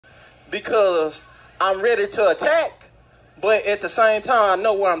because I'm ready to attack, but at the same time I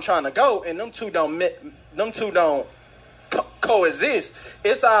know where I'm trying to go, and them two don't coexist.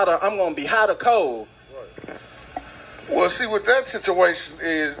 It's either I'm gonna be hot or cold. Right. Well, see, with that situation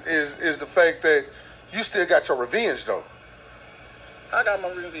is the fact that you still got your revenge though. I got my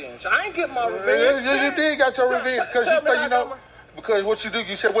revenge. I ain't getting my revenge. You did got your revenge because you know because what you do.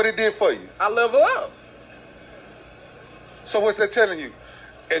 You said what it did for you. I level up. So what's that telling you?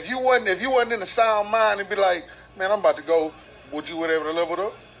 If you wasn't in a sound mind and be like, man, I'm about to go, would you would ever leveled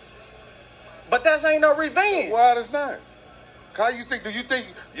up? But that ain't no revenge. Why that's not? How you think? Do you think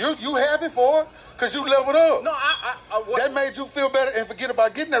you happy for it? Because you leveled up. No, that made you feel better and forget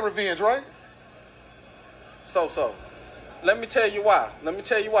about getting that revenge, right? So. Let me tell you why.